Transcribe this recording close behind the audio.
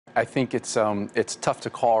I think it's tough to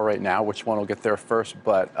call right now which one will get there first,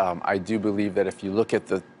 but I do believe that if you look at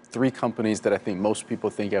the three companies that I think most people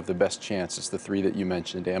think have the best chance, it's the three that you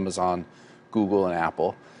mentioned: Amazon, Google, and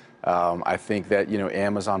Apple. I think that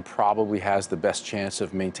Amazon probably has the best chance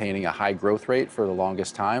of maintaining a high growth rate for the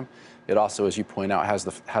longest time. It also, as you point out,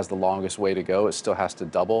 has the longest way to go. It still has to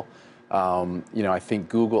double. I think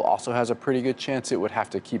Google also has a pretty good chance. It would have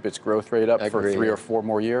to keep its growth rate up for 3 or 4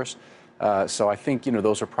 more years. So I think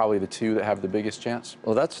those are probably the two that have the biggest chance.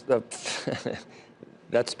 Well,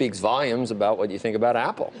 that speaks volumes about what you think about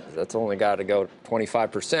Apple. That's only got to go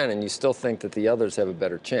 25%, and you still think that the others have a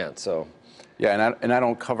better chance. So. Yeah, and I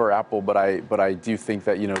don't cover Apple, but I do think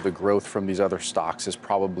that the growth from these other stocks is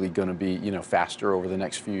probably going to be faster over the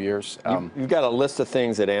next few years. You've got a list of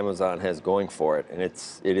things that Amazon has going for it, and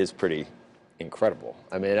it is pretty incredible.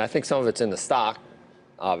 I mean, I think some of it's in the stock,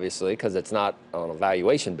 obviously, because it's not on a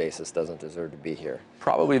valuation basis, doesn't deserve to be here.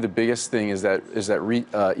 Probably the biggest thing is that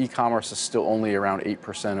e-commerce is still only around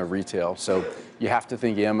 8% of retail. So you have to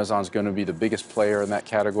think Amazon's going to be the biggest player in that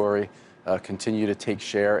category. Continue to take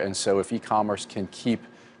share, and so if e-commerce can keep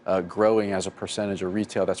growing as a percentage of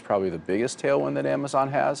retail, that's probably the biggest tailwind that Amazon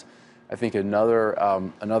has. I think another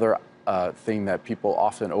thing that people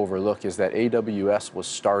often overlook is that AWS was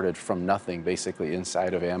started from nothing, basically,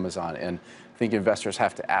 inside of Amazon, and I think investors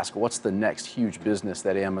have to ask, what's the next huge business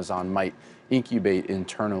that Amazon might incubate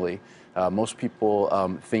internally? Most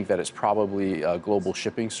people think that it's probably a global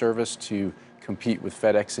shipping service to compete with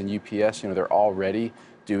FedEx and UPS. They're already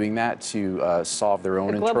doing that to solve their own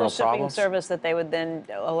internal problems. A global shipping service that they would then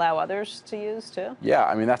allow others to use too? Yeah,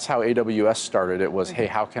 I mean, that's how AWS started. It was, hey,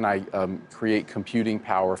 how can I create computing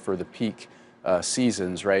power for the peak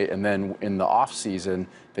seasons, right? And then in the off season,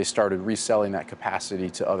 they started reselling that capacity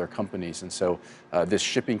to other companies. And so this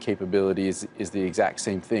shipping capability is the exact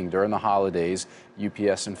same thing. During the holidays,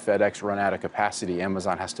 UPS and FedEx run out of capacity.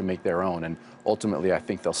 Amazon has to make their own. And ultimately, I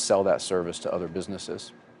think they'll sell that service to other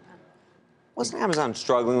businesses. Wasn't Amazon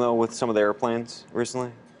struggling, though, with some of the airplanes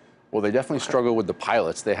recently? Well, they definitely struggled with the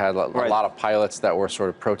pilots. They had a lot of pilots that were sort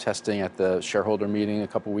of protesting at the shareholder meeting a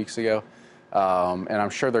couple weeks ago. And I'm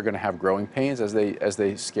sure they're going to have growing pains as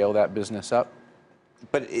they scale that business up.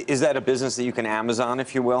 But is that a business that you can Amazon,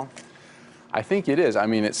 if you will? I think it is. I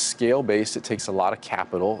mean, it's scale-based. It takes a lot of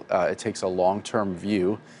capital. It takes a long-term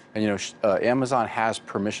view. And Amazon has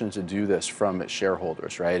permission to do this from its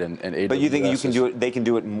shareholders, right? And AWS. But you think you can do it? They can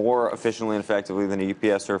do it more efficiently and effectively than a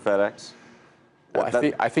UPS or a FedEx?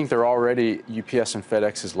 Well, I think they're already UPS and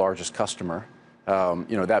FedEx's largest customer.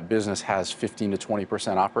 That business has 15 to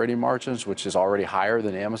 20% operating margins, which is already higher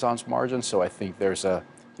than Amazon's margins. So I think there's an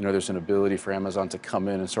ability for Amazon to come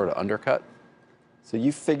in and sort of undercut. So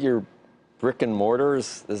you figure brick and mortar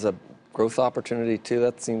is a growth opportunity too?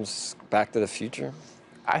 That seems back to the future.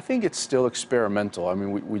 I think it's still experimental. I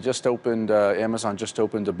mean, we just opened, Amazon just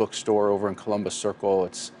opened a bookstore over in Columbus Circle.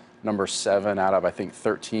 It's number 7 out of, I think,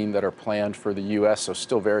 13 that are planned for the U.S., so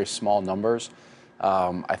still very small numbers.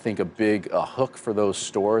 I think a big hook for those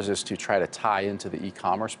stores is to try to tie into the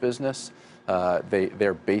e-commerce business.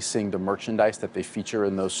 They're basing the merchandise that they feature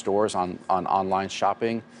in those stores on online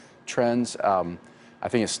shopping trends. I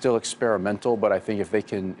think it's still experimental, but I think if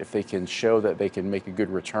they can show that they can make a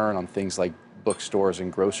good return on things like bookstores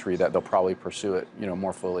and grocery, that they'll probably pursue it,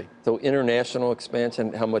 more fully. So international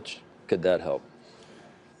expansion, how much could that help?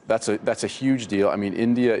 That's a huge deal. I mean,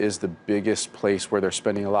 India is the biggest place where they're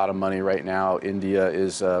spending a lot of money right now. India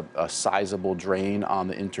is a sizable drain on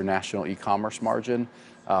the international e-commerce margin,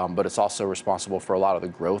 but it's also responsible for a lot of the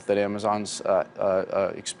growth that Amazon's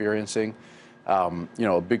experiencing.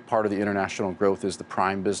 A big part of the international growth is the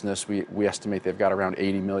Prime business. We estimate they've got around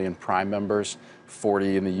 80 million Prime members,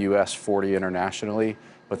 40 in the U.S., 40 internationally,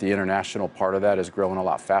 but the international part of that is growing a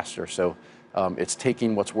lot faster. So it's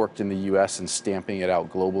taking what's worked in the U.S. and stamping it out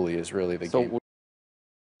globally is really the game.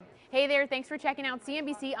 Hey there, thanks for checking out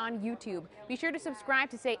CNBC on YouTube. Be sure to subscribe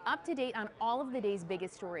to stay up to date on all of the day's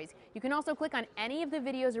biggest stories. You can also click on any of the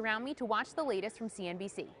videos around me to watch the latest from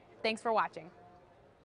CNBC. Thanks for watching.